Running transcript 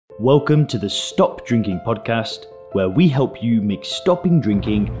Welcome to the Stop Drinking podcast, where we help you make stopping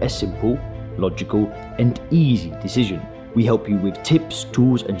drinking a simple, logical, and easy decision. We help you with tips,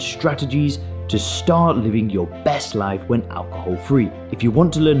 tools, and strategies to start living your best life when alcohol-free. If you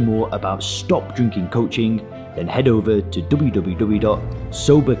want to learn more about stop drinking coaching, then head over to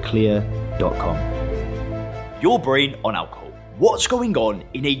www.soberclear.com. Your brain on alcohol. What's going on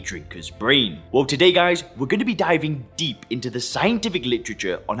in a drinker's brain? Well, today, guys, we're going to be diving deep into the scientific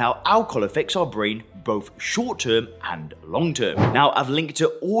literature on how alcohol affects our brain, both short-term and long-term. Now, I've linked to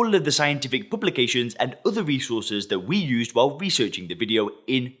all of the scientific publications and other resources that we used while researching the video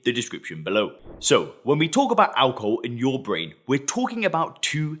in the description below. So, when we talk about alcohol in your brain, we're talking about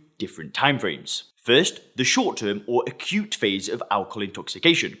two different timeframes. First, the short-term or acute phase of alcohol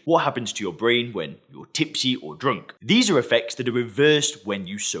intoxication. What happens to your brain when you're tipsy or drunk? These are effects that are reversed when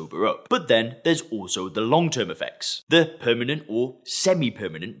you sober up. But then there's also the long-term effects. The permanent or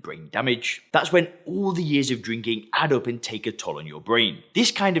semi-permanent brain damage. That's when all the years of drinking add up and take a toll on your brain.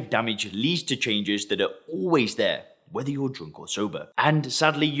 This kind of damage leads to changes that are always there, whether you're drunk or sober. And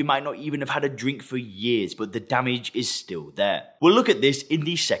sadly, you might not even have had a drink for years, but the damage is still there. We'll look at this in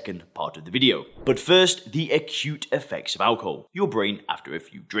the second part of the video. But first, the acute effects of alcohol, your brain after a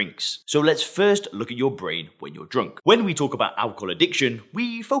few drinks. So let's first look at your brain when you're drunk. When we talk about alcohol addiction,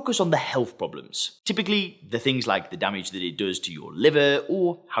 we focus on the health problems. Typically, the things like the damage that it does to your liver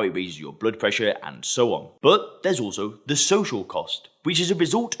or how it raises your blood pressure and so on. But there's also the social cost, which is a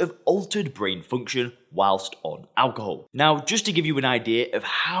result of altered brain function whilst on alcohol. Now, just to give you an idea of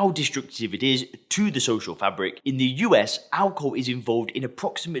how destructive it is to the social fabric, in the US, alcohol is involved in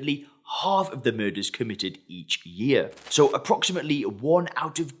approximately half of the murders committed each year. So approximately 1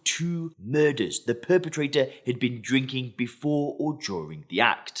 out of 2 murders, the perpetrator had been drinking before or during the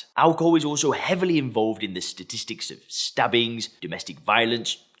act. Alcohol is also heavily involved in the statistics of stabbings, domestic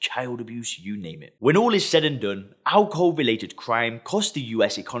violence, child abuse, you name it. When all is said and done, alcohol-related crime costs the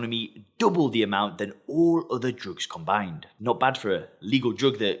US economy double the amount than all other drugs combined. Not bad for a legal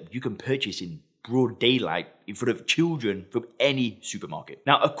drug that you can purchase in broad daylight in front of children from any supermarket.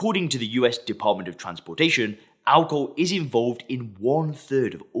 Now, according to the US Department of Transportation, alcohol is involved in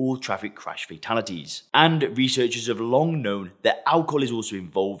 1/3 of all traffic crash fatalities. And researchers have long known that alcohol is also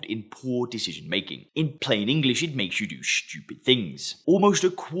involved in poor decision making. In plain English, it makes you do stupid things. Almost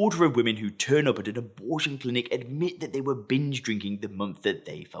 1/4 of women who turn up at an abortion clinic admit that they were binge drinking the month that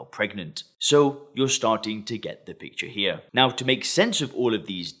they fell pregnant. So you're starting to get the picture here. Now, to make sense of all of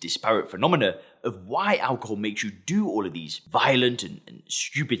these disparate phenomena, of why alcohol makes you do all of these violent and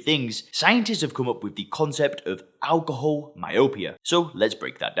stupid things, scientists have come up with the concept of alcohol myopia. So let's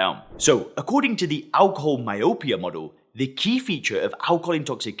break that down. So according to the alcohol myopia model, the key feature of alcohol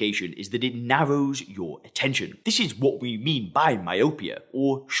intoxication is that it narrows your attention. This is what we mean by myopia,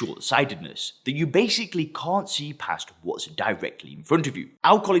 or short-sightedness, that you basically can't see past what's directly in front of you.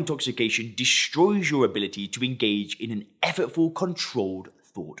 Alcohol intoxication destroys your ability to engage in an effortful, controlled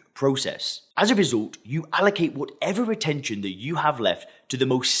thought process. As a result, you allocate whatever attention that you have left to the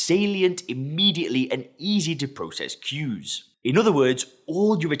most salient, immediately and easy to process cues. In other words,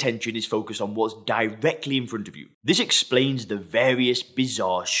 all your attention is focused on what's directly in front of you. This explains the various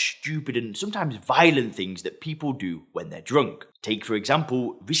bizarre, stupid, and sometimes violent things that people do when they're drunk. Take, for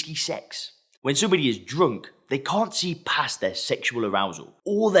example, risky sex. When somebody is drunk, they can't see past their sexual arousal.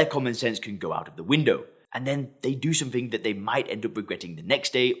 All their common sense can go out of the window. And then they do something that they might end up regretting the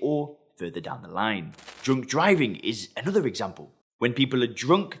next day or further down the line. Drunk driving is another example. When people are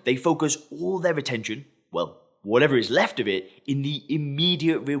drunk, they focus all their attention, well, whatever is left of it, in the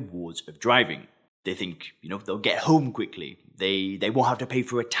immediate rewards of driving. They think, they'll get home quickly. They won't have to pay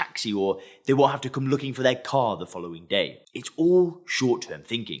for a taxi, or they won't have to come looking for their car the following day. It's all short-term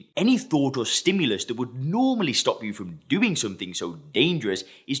thinking. Any thought or stimulus that would normally stop you from doing something so dangerous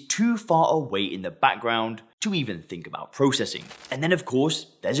is too far away in the background to even think about processing. And then, of course,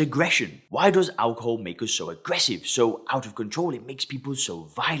 there's aggression. Why does alcohol make us so aggressive, so out of control? It makes people so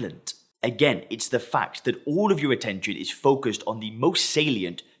violent. Again, it's the fact that all of your attention is focused on the most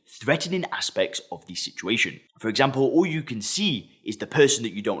salient, threatening aspects of the situation. For example, all you can see is the person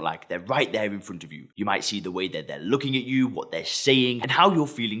that you don't like. They're right there in front of you. You might see the way that they're looking at you, what they're saying, and how you're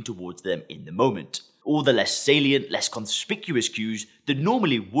feeling towards them in the moment. All the less salient, less conspicuous cues that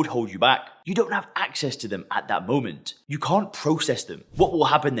normally would hold you back, you don't have access to them at that moment. You can't process them. What will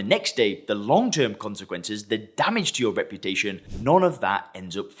happen the next day, the long-term consequences, the damage to your reputation, none of that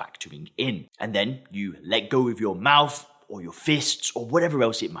ends up factoring in. And then you let go of your mouth, or your fists or whatever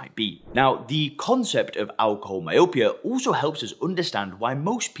else it might be. Now, the concept of alcohol myopia also helps us understand why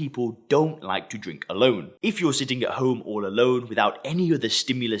most people don't like to drink alone. If you're sitting at home all alone without any other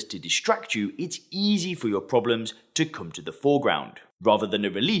stimulus to distract you, it's easy for your problems to come to the foreground. Rather than a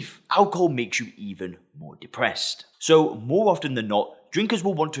relief, alcohol makes you even more depressed. So, more often than not, drinkers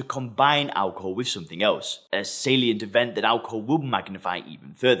will want to combine alcohol with something else, a salient event that alcohol will magnify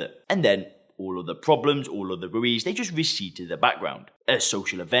even further. And then, all other problems, all other worries, they just recede to the background. A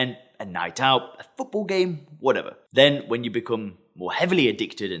social event, a night out, a football game, whatever. Then, when you become more heavily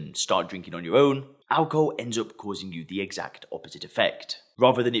addicted and start drinking on your own, alcohol ends up causing you the exact opposite effect.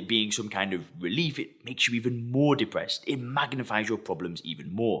 Rather than it being some kind of relief, it makes you even more depressed. It magnifies your problems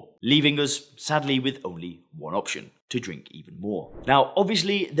even more, leaving us, sadly, with only one option: to drink even more. Now,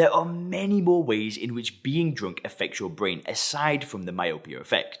 obviously, there are many more ways in which being drunk affects your brain aside from the myopia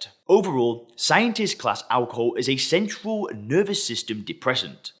effect. Overall, scientists class alcohol as a central nervous system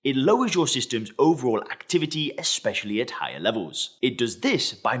depressant. It lowers your system's overall activity, especially at higher levels. It does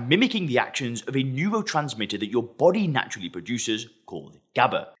this by mimicking the actions of a neurotransmitter that your body naturally produces called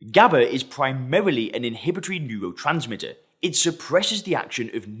GABA. GABA is primarily an inhibitory neurotransmitter. It suppresses the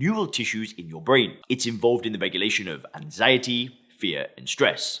action of neural tissues in your brain. It's involved in the regulation of anxiety, fear, and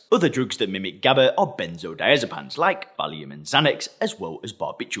stress. Other drugs that mimic GABA are benzodiazepines like Valium and Xanax, as well as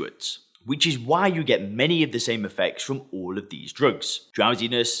barbiturates, which is why you get many of the same effects from all of these drugs: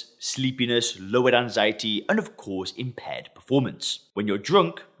 drowsiness, sleepiness, lowered anxiety, and of course impaired performance. When you're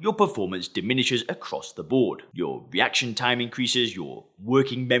drunk, your performance diminishes across the board. Your reaction time increases, your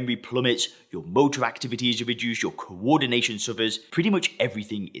working memory plummets, your motor activity is reduced, your coordination suffers, pretty much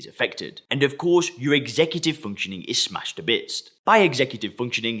everything is affected. And of course, your executive functioning is smashed to bits. By executive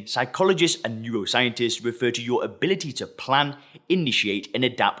functioning, psychologists and neuroscientists refer to your ability to plan, initiate, and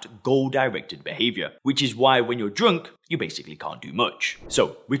adapt goal-directed behavior, which is why when you're drunk, you basically can't do much.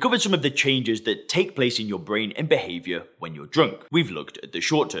 So, we've covered some of the changes that take place in your brain and behavior when you're drunk. We've looked at the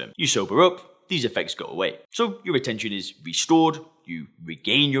short term. You sober up, these effects go away. So, your attention is restored, you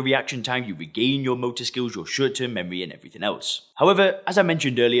regain your reaction time, you regain your motor skills, your short-term memory, and everything else. However, as I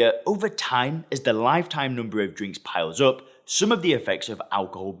mentioned earlier, over time, as the lifetime number of drinks piles up, some of the effects of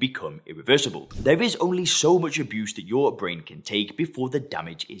alcohol become irreversible. There is only so much abuse that your brain can take before the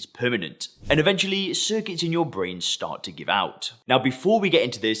damage is permanent, and eventually circuits in your brain start to give out. Now, before we get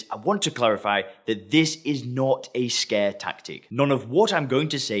into this, I want to clarify that this is not a scare tactic. None of what I'm going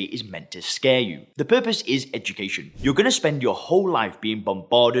to say is meant to scare you. The purpose is education. You're going to spend your whole life being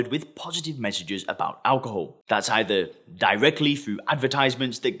bombarded with positive messages about alcohol. That's either directly through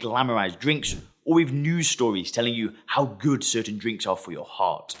advertisements that glamorize drinks, or with news stories telling you how good certain drinks are for your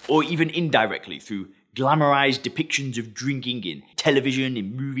heart, or even indirectly through glamorized depictions of drinking in television,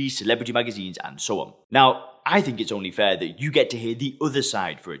 in movies, celebrity magazines, and so on. Now, I think it's only fair that you get to hear the other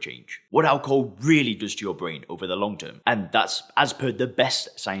side for a change. What alcohol really does to your brain over the long term. And that's as per the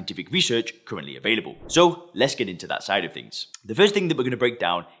best scientific research currently available. So let's get into that side of things. The first thing that we're going to break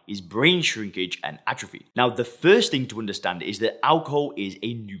down is brain shrinkage and atrophy. Now, the first thing to understand is that alcohol is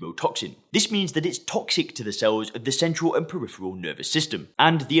a neurotoxin. This means that it's toxic to the cells of the central and peripheral nervous system,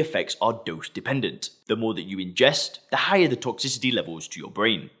 and the effects are dose dependent. The more that you ingest, the higher the toxicity levels to your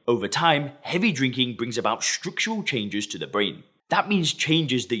brain. Over time, heavy drinking brings about structural changes to the brain. That means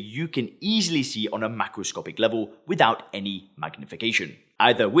changes that you can easily see on a macroscopic level without any magnification,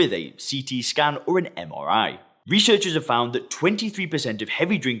 either with a CT scan or an MRI. Researchers have found that 23% of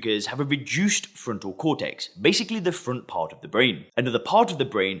heavy drinkers have a reduced frontal cortex, basically the front part of the brain. Another part of the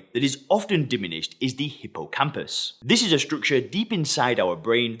brain that is often diminished is the hippocampus. This is a structure deep inside our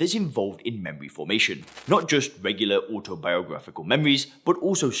brain that's involved in memory formation. Not just regular autobiographical memories, but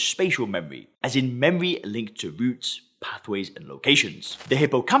also spatial memory, as in memory linked to routes, pathways, and locations. The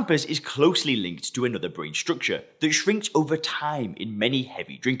hippocampus is closely linked to another brain structure that shrinks over time in many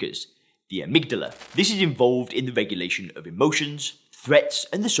heavy drinkers: the amygdala. This is involved in the regulation of emotions, threats,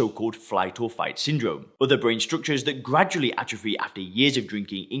 and the so-called flight or fight syndrome. Other brain structures that gradually atrophy after years of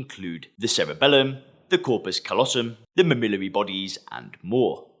drinking include the cerebellum, the corpus callosum, the mammillary bodies, and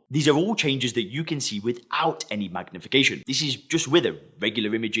more. These are all changes that you can see without any magnification. This is just with a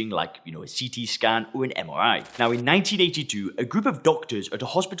regular imaging like, a CT scan or an MRI. Now, in 1982, a group of doctors at a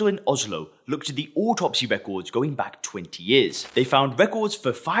hospital in Oslo looked at the autopsy records going back 20 years. They found records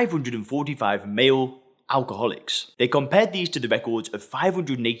for 545 male alcoholics. They compared these to the records of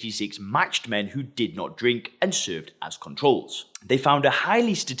 586 matched men who did not drink and served as controls. They found a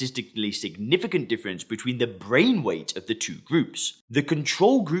highly statistically significant difference between the brain weight of the two groups. The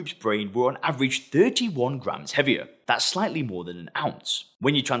control group's brain were on average 31 grams heavier. That's slightly more than an ounce.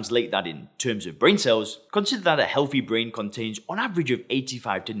 When you translate that in terms of brain cells, consider that a healthy brain contains on average of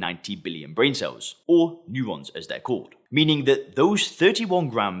 85 to 90 billion brain cells, or neurons as they're called, meaning that those 31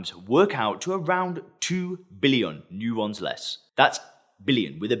 grams work out to around 2 billion neurons less. That's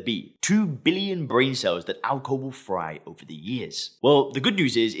billion with a B. 2 billion brain cells that alcohol will fry over the years. Well, the good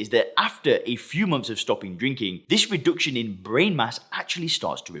news is that after a few months of stopping drinking, this reduction in brain mass actually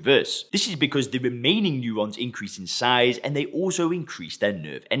starts to reverse. This is because the remaining neurons increase in size and they also increase their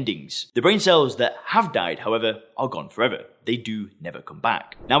nerve endings. The brain cells that have died, however, are gone forever. They do never come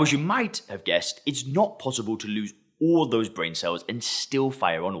back. Now, as you might have guessed, it's not possible to lose all those brain cells and still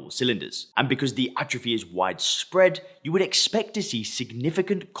fire on all cylinders. And because the atrophy is widespread, you would expect to see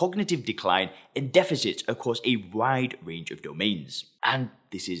significant cognitive decline and deficits across a wide range of domains. And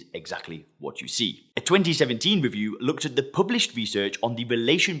this is exactly what you see. A 2017 review looked at the published research on the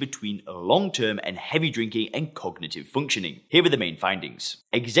relation between long-term and heavy drinking and cognitive functioning. Here are the main findings.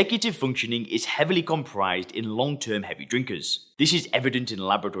 Executive functioning is heavily comprised in long-term heavy drinkers. This is evident in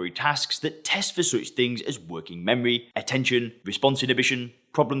laboratory tasks that test for such things as working memory, attention, response inhibition,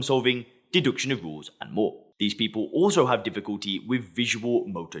 problem solving, deduction of rules, and more. These people also have difficulty with visual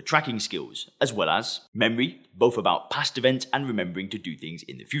motor tracking skills, as well as memory, both about past events and remembering to do things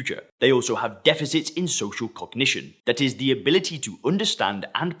in the future. They also have deficits in social cognition, that is, the ability to understand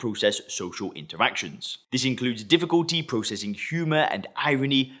and process social interactions. This includes difficulty processing humor and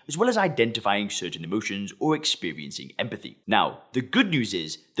irony, as well as identifying certain emotions or experiencing empathy. Now, the good news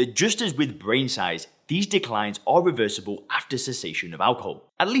is that just as with brain size, these declines are reversible after cessation of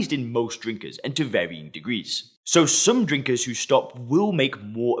alcohol, at least in most drinkers and to varying degrees. So some drinkers who stop will make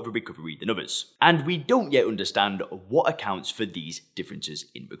more of a recovery than others, and we don't yet understand what accounts for these differences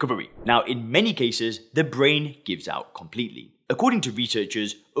in recovery. Now, in many cases, the brain gives out completely. According to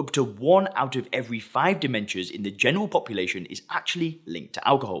researchers, up to 1 out of every 5 dementias in the general population is actually linked to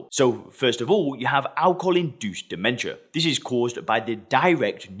alcohol. So first of all, you have alcohol-induced dementia. This is caused by the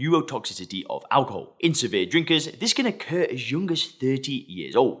direct neurotoxicity of alcohol. In severe drinkers, this can occur as young as 30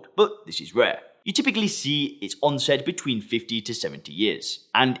 years old, but this is rare. You typically see its onset between 50 to 70 years,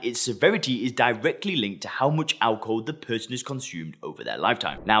 and its severity is directly linked to how much alcohol the person has consumed over their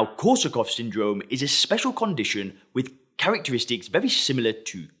lifetime. Now, Korsakoff syndrome is a special condition with characteristics very similar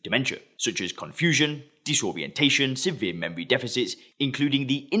to dementia, such as confusion, disorientation, severe memory deficits, including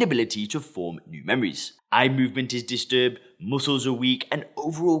the inability to form new memories. Eye movement is disturbed, muscles are weak, and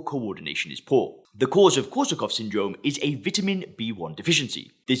overall coordination is poor. The cause of Korsakoff syndrome is a vitamin B1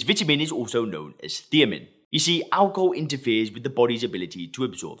 deficiency. This vitamin is also known as thiamine. You see, alcohol interferes with the body's ability to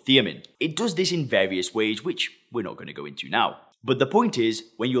absorb thiamine. It does this in various ways, which we're not going to go into now. But the point is,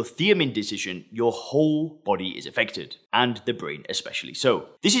 when you're thiamine deficient, your whole body is affected, and the brain especially so.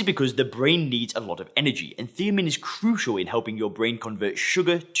 This is because the brain needs a lot of energy, and thiamine is crucial in helping your brain convert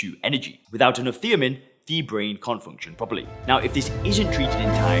sugar to energy. Without enough thiamine, the brain can't function properly. Now, if this isn't treated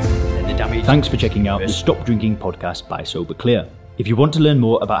in time, then the damage... Thanks for checking out the Stop Drinking podcast by Sober Clear. If you want to learn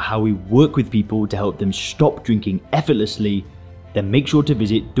more about how we work with people to help them stop drinking effortlessly, then make sure to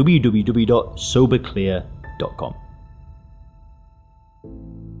visit www.soberclear.com.